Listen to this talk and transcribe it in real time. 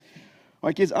All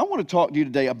right, kids, I want to talk to you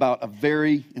today about a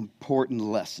very important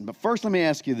lesson. But first, let me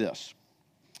ask you this.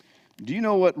 Do you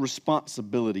know what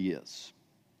responsibility is?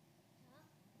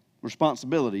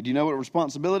 Responsibility. Do you know what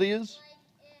responsibility is?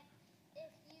 Like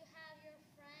if you have your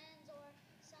friends or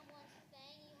someone's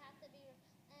thing, you have to be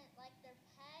like their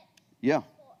pet Yeah.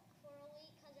 for a week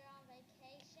because they're on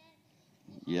vacation.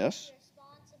 You have Yes. to be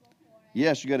responsible for it.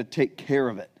 Yes, you got to take care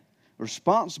of it.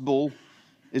 Responsible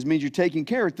means you're taking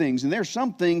care of things, and there's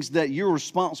some things that you're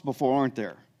responsible for, aren't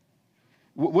there?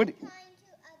 What Kind to others'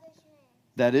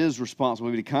 friends. that is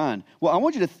responsibility to be kind. Well, I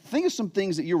want you to think of some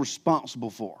things that you're responsible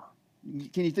for.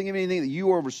 Can you think of anything that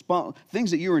you are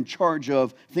things that you're in charge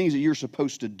of, things that you're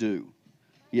supposed to do?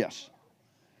 Yes.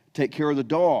 Take care of the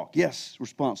dog. Yes,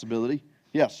 responsibility.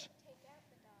 Yes.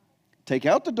 Take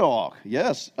out the dog.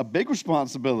 Yes, a big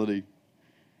responsibility.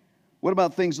 What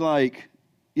about things like,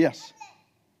 yes,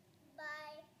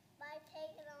 By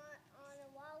taking on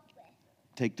a walk with them.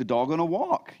 take the dog on a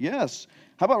walk. Yes.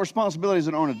 How about responsibilities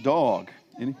that aren't a dog?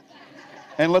 Any?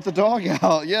 And let the dog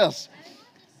out. Yes.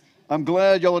 I'm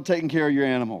glad y'all are taking care of your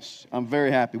animals. I'm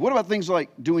very happy. What about things like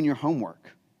doing your homework?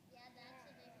 Yeah, that's a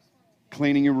big responsibility.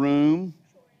 Cleaning your room,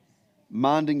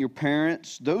 minding your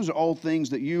parents. Those are all things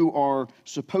that you are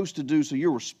supposed to do, so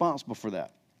you're responsible for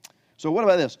that. So what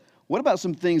about this? What about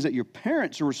some things that your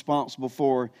parents are responsible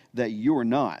for that you're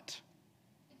not?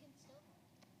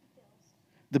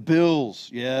 The bills,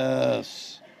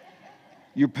 yes.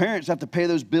 Your parents have to pay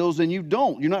those bills and you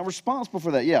don't. You're not responsible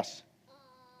for that, yes.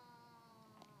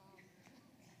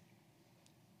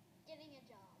 Getting a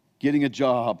job. Getting a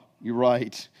job, you're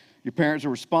right. Your parents are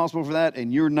responsible for that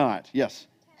and you're not, yes.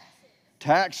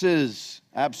 Taxes,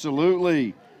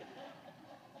 absolutely.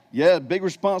 Yeah, big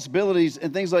responsibilities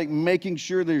and things like making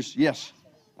sure there's, yes.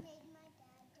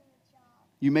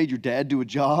 You made your dad do a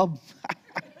job?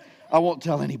 I won't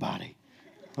tell anybody.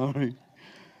 All right.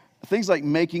 Things like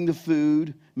making the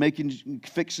food,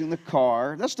 fixing the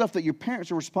car, that's stuff that your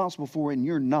parents are responsible for and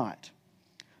you're not.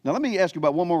 Now let me ask you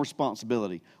about one more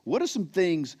responsibility. What are some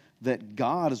things that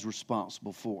God is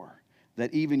responsible for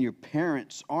that even your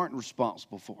parents aren't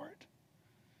responsible for it?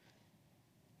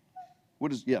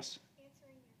 What is, yes?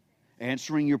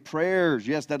 Answering your prayers.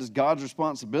 Yes, that is God's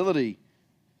responsibility.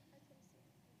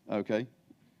 Okay.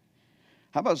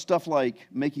 How about stuff like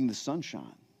making the sun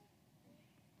shine?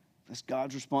 That's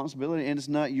God's responsibility, and it's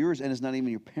not yours, and it's not even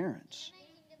your parents.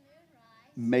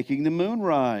 Making the moon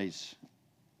rise.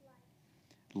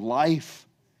 Life.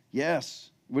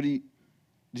 Yes. Did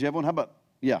you have one? How about,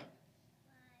 yeah.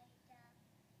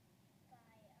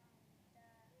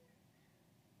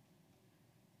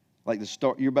 Like the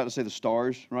star, you're about to say the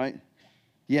stars, right?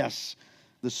 Yes.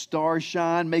 The stars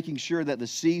shine, making sure that the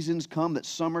seasons come, that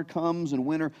summer comes and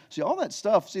winter. See, all that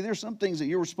stuff. See, there's some things that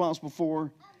you're responsible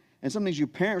for and some things your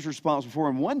parents are responsible for.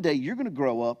 And one day you're going to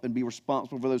grow up and be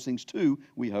responsible for those things too,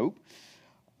 we hope.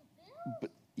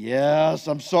 But yes,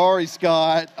 I'm sorry,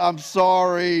 Scott. I'm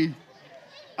sorry.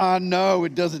 I know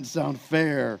it doesn't sound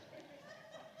fair.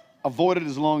 Avoid it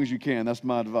as long as you can. That's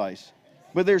my advice.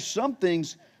 But there's some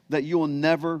things that you'll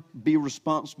never be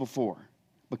responsible for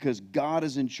because God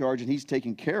is in charge and He's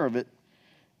taking care of it.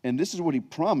 And this is what He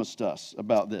promised us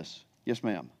about this. Yes,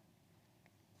 ma'am.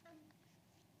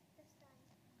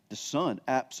 The sun,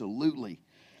 absolutely.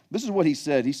 This is what He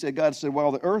said. He said, God said,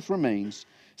 while the earth remains,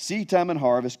 seed time and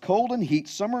harvest, cold and heat,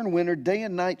 summer and winter, day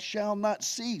and night shall not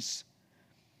cease.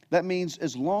 That means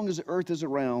as long as the earth is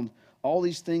around, all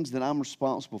these things that I'm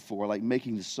responsible for, like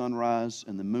making the sunrise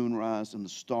and the moonrise and the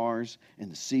stars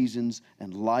and the seasons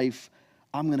and life,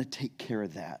 I'm going to take care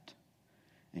of that.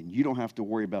 And you don't have to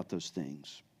worry about those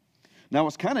things. Now,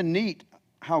 it's kind of neat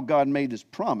how God made this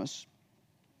promise,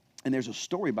 and there's a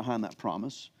story behind that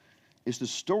promise. It's the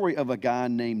story of a guy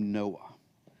named Noah.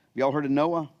 Y'all heard of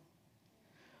Noah?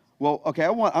 Well, okay,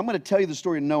 I'm going to tell you the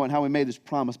story of Noah and how he made this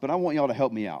promise, but I want y'all to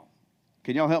help me out.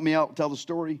 Can y'all help me out tell the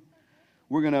story?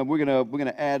 We're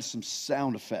gonna add some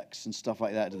sound effects and stuff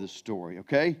like that to this story,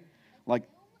 okay? Like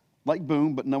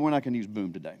boom, but no, we're not gonna use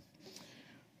boom today.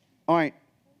 All right,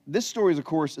 this story, of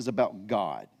course, is about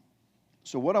God.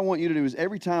 So what I want you to do is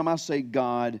every time I say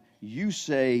God, you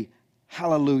say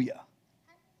hallelujah.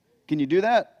 Can you do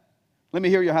that? Let me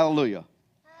hear your hallelujah.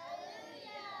 Hallelujah.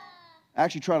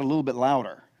 Actually, try it a little bit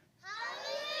louder.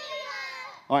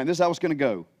 Hallelujah. All right, this is how it's gonna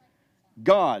go.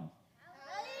 God.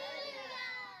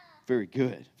 Very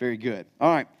good, very good.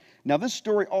 All right, now this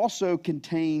story also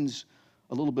contains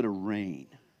a little bit of rain.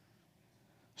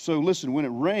 So listen, when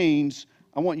it rains,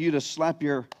 I want you to slap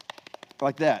your,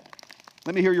 like that.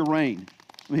 Let me hear your rain.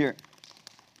 Let me hear it.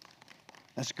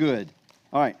 That's good.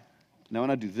 All right, now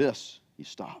when I do this, you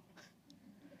stop.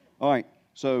 All right,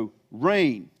 So,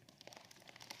 rain.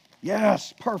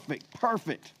 Yes, perfect,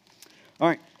 perfect. All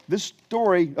right, this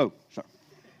story, oh, sorry.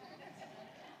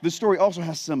 This story also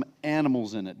has some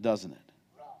animals in it, doesn't it?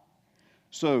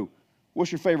 So,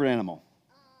 what's your favorite animal? Lion.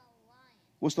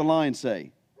 What's the lion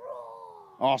say?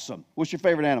 Awesome. What's your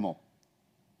favorite animal?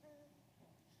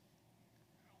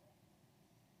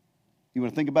 You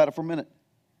want to think about it for a minute?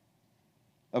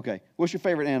 Okay. What's your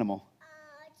favorite animal?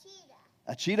 Cheetah.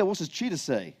 A cheetah? What's a cheetah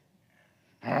say?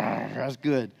 That's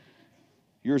good.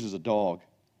 Yours is a dog.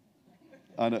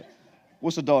 I know.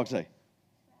 What's a dog say?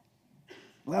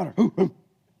 Louder. Hoo, hoo.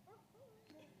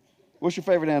 What's your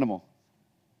favorite animal?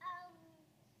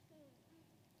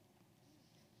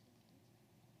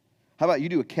 How about you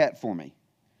do a cat for me?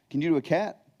 Can you do a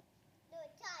cat? No,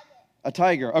 a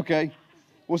tiger. A tiger. Okay.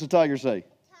 What's a tiger say? Tiger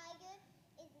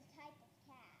is a type of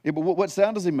cat. Yeah, but what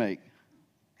sound does he make?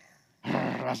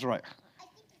 That's right. I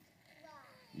think it's right.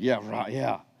 Yeah, right.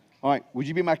 Yeah. All right. Would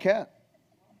you be my cat?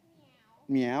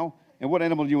 Meow. Meow. And what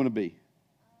animal do you want to be?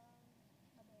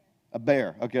 A bear.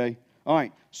 A bear. Okay. All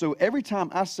right. So every time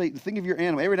I say, think of your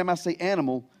animal. Every time I say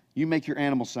animal, you make your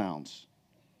animal sounds.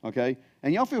 Okay.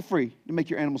 And y'all feel free to make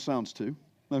your animal sounds too.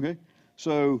 Okay.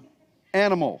 So,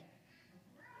 animal.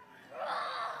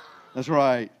 That's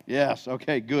right. Yes.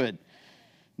 Okay. Good.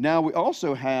 Now we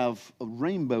also have a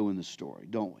rainbow in the story,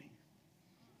 don't we?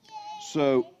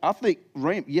 So I think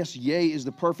yes, yay is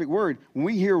the perfect word. When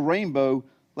we hear rainbow,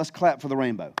 let's clap for the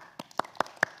rainbow.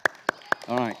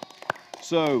 All right.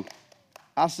 So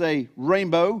I say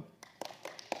rainbow.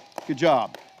 Good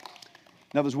job.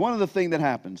 Now there's one other thing that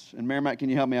happens, and Mary Mac, can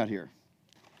you help me out here?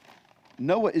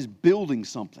 Noah is building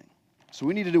something. So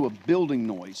we need to do a building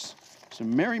noise. So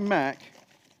Mary Mac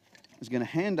is going to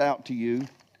hand out to you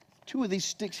 2 of these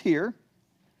sticks here.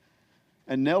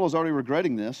 And Nell is already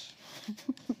regretting this.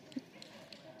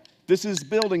 This is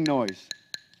building noise.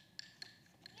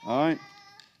 All right.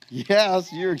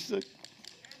 Yes, you're sick.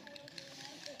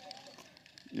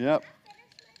 Yep.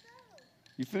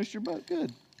 You finished your boat?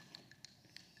 Good.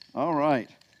 All right.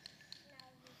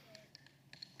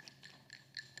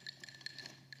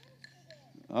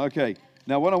 Okay.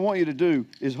 Now what I want you to do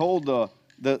is hold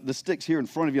the sticks here in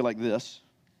front of you like this.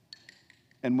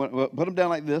 And put them down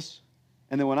like this.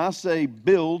 And then when I say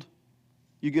build,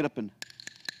 you get up and,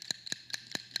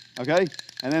 okay?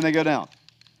 And then they go down.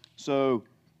 So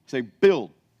say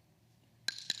build.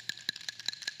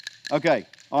 Okay.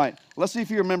 All right. Let's see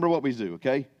if you remember what we do,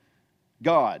 okay?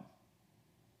 God.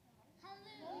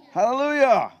 Hallelujah.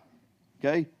 Hallelujah.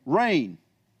 Okay. Rain.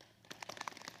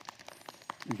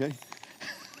 Okay.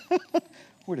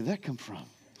 Where did that come from?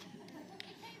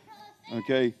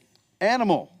 Okay.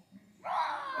 Animal.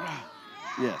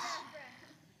 Yes.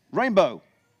 Rainbow.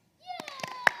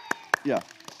 Yeah.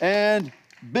 And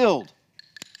build.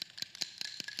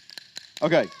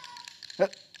 Okay.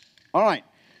 All right.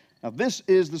 Now, this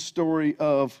is the story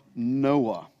of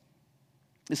Noah.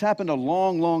 This happened a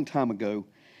long, long time ago,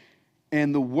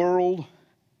 and the world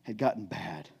had gotten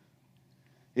bad.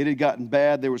 It had gotten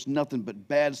bad. There was nothing but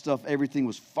bad stuff. Everything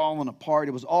was falling apart.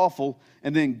 It was awful.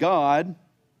 And then God,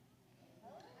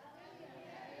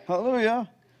 hallelujah,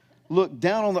 looked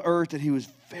down on the earth, and he was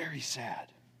very sad.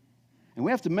 And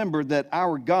we have to remember that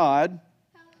our God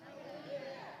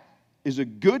is a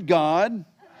good God,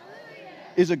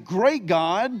 is a great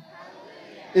God,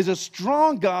 is a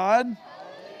strong God,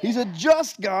 he's a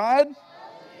just God,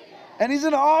 and he's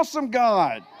an awesome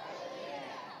God.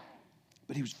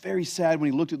 But he was very sad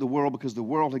when he looked at the world because the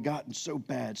world had gotten so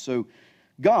bad. So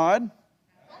God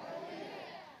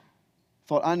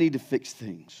thought, I need to fix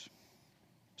things.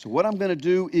 So what I'm going to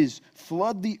do is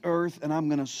flood the earth, and I'm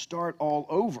going to start all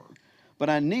over. But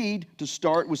I need to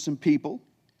start with some people,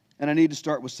 and I need to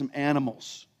start with some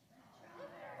animals.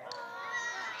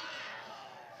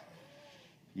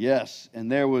 Yes,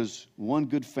 and there was one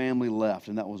good family left,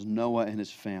 and that was Noah and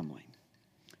his family.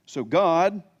 So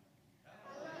God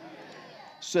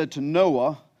said to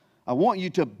Noah, I want you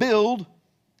to build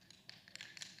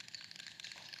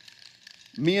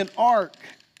me an ark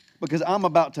because I'm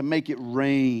about to make it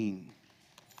rain.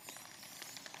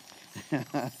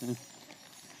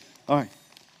 All right.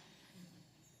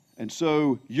 And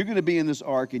so you're going to be in this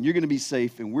ark, and you're going to be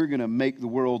safe, and we're going to make the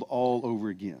world all over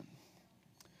again.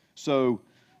 So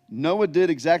Noah did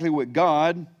exactly what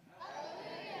God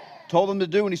told him to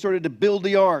do, and he started to build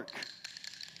the ark.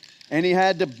 And he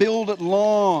had to build it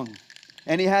long,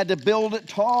 and he had to build it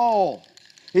tall.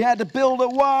 He had to build it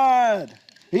wide.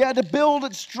 He had to build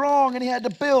it strong, and he had to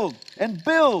build and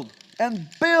build and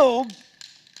build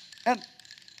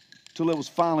until it was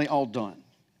finally all done.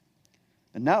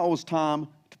 And now it was time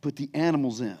to put the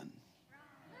animals in.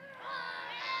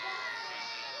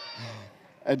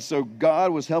 And so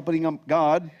God was helping them.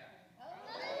 God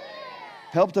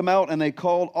helped them out, and they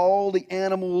called all the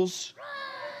animals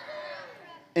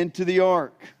into the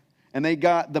ark. And they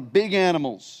got the big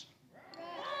animals,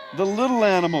 the little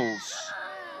animals.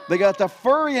 They got the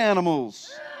furry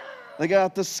animals. They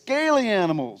got the scaly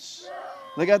animals.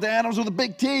 They got the animals with the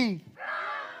big teeth,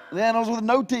 the animals with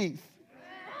no teeth.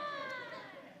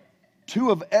 2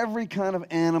 of every kind of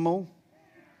animal.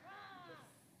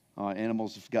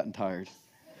 Animals have gotten tired.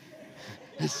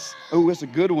 It's a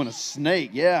good one, a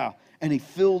snake, yeah. And he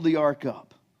filled the ark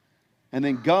up. And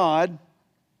then God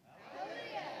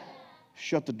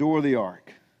shut the door of the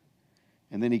ark.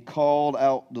 And then he called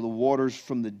out to the waters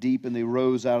from the deep, and they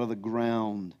rose out of the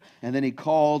ground. And then he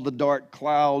called the dark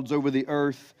clouds over the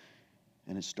earth,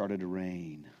 and it started to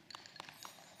rain.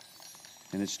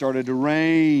 And it started to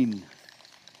rain.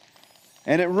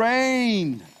 And it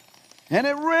rained. And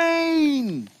it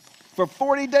rained. For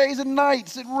 40 days and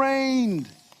nights it rained.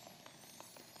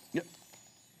 Yep.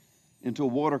 Until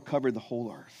water covered the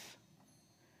whole earth.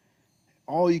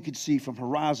 All you could see from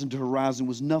horizon to horizon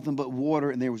was nothing but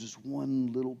water, and there was just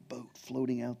one little boat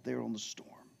floating out there on the storm.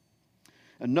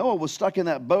 And Noah was stuck in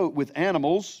that boat with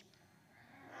animals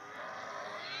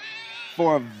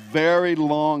for a very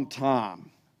long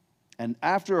time. And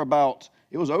after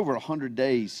it was over 100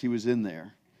 days he was in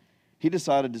there, he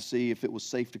decided to see if it was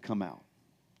safe to come out.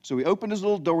 So he opened his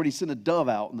little door and he sent a dove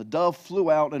out, and the dove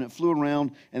flew out and it flew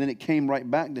around, and then it came right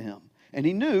back to him. And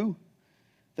he knew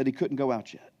that he couldn't go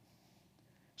out yet.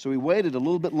 So he waited a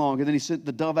little bit longer, then he sent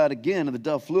the dove out again, and the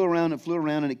dove flew around,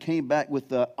 and it came back with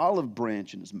the olive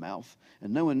branch in his mouth.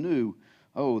 And Noah knew,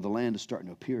 the land is starting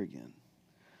to appear again.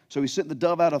 So he sent the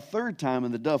dove out a third time,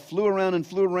 and the dove flew around,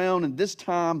 and this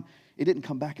time it didn't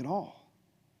come back at all.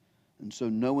 And so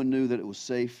Noah knew that it was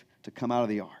safe to come out of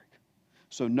the ark.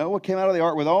 So Noah came out of the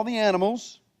ark with all the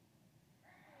animals,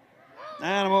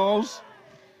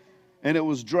 and it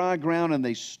was dry ground, and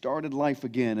they started life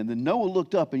again. And then Noah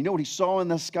looked up, and you know what he saw in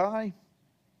the sky?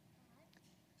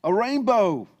 A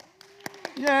rainbow.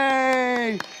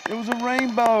 Yay! It was a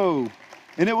rainbow,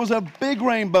 and it was a big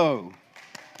rainbow.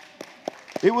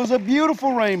 It was a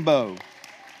beautiful rainbow.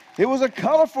 It was a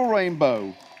colorful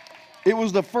rainbow. It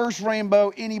was the first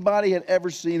rainbow anybody had ever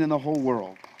seen in the whole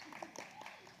world.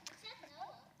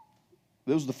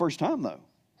 This was the first time, though.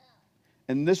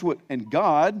 And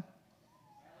God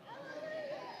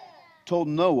told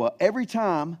Noah, every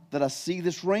time that I see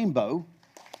this rainbow,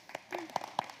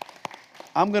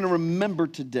 I'm going to remember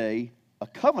today a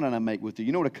covenant I make with you.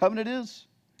 You know what a covenant is?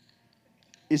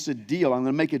 It's a deal. I'm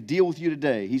going to make a deal with you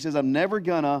today. He says, I'm never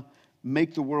going to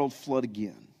make the world flood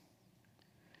again.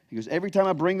 He goes, every time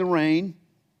I bring the rain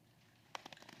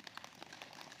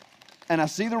and I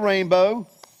see the rainbow,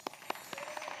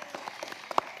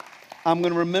 I'm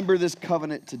going to remember this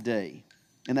covenant today.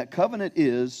 And that covenant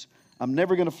is, I'm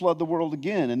never going to flood the world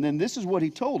again. And then this is what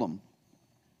he told them.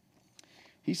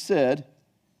 He said,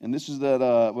 and this is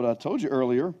what I told you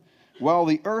earlier, while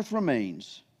the earth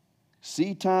remains,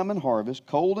 seed time and harvest,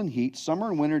 cold and heat,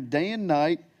 summer and winter, day and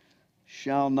night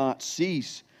shall not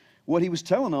cease. What he was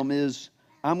telling them is,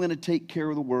 I'm going to take care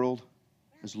of the world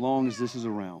as long as this is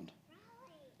around.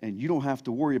 And you don't have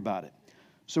to worry about it.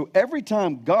 So every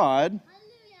time God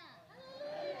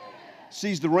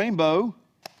sees the rainbow,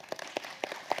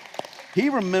 he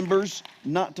remembers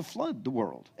not to flood the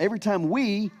world. Every time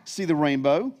we see the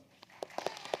rainbow,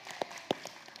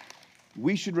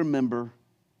 we should remember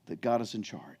that God is in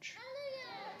charge.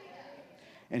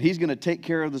 And he's going to take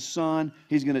care of the sun.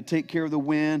 He's going to take care of the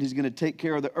wind. He's going to take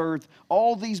care of the earth.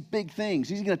 All these big things.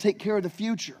 He's going to take care of the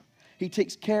future. He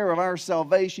takes care of our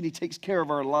salvation. He takes care of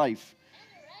our life.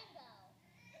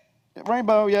 And the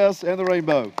rainbow. Yes, and the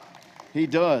rainbow. He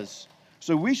does.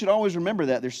 So we should always remember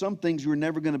that. There's some things we're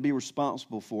never going to be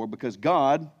responsible for because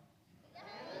God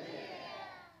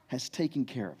has taken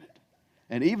care of it.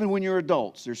 And even when you're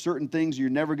adults, there's certain things you're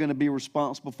never going to be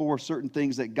responsible for, certain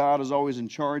things that God is always in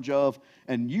charge of,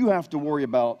 and you have to worry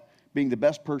about being the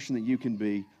best person that you can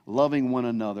be, loving one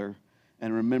another,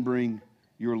 and remembering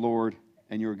your Lord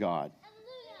and your God.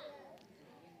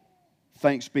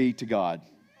 Thanks be to God.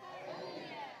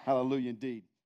 Hallelujah indeed.